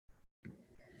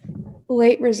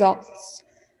Late results.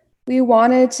 We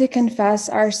wanted to confess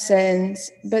our sins,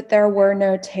 but there were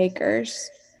no takers.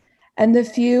 And the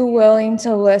few willing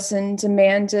to listen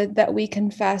demanded that we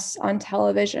confess on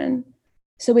television.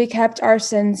 So we kept our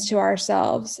sins to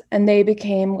ourselves, and they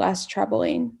became less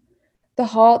troubling. The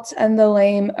halt and the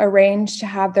lame arranged to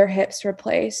have their hips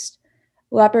replaced.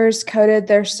 Lepers coated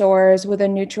their sores with a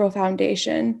neutral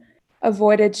foundation,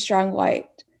 avoided strong light.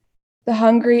 The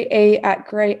hungry ate at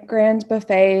grand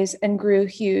buffets and grew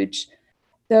huge,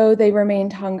 though they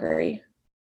remained hungry.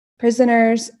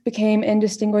 Prisoners became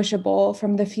indistinguishable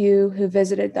from the few who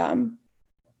visited them.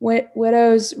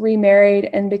 Widows remarried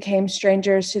and became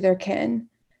strangers to their kin.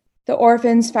 The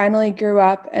orphans finally grew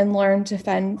up and learned to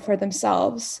fend for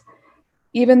themselves.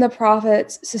 Even the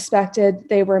prophets suspected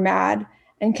they were mad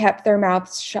and kept their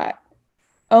mouths shut.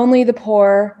 Only the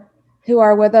poor, who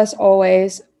are with us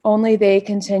always, only they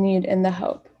continued in the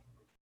hope.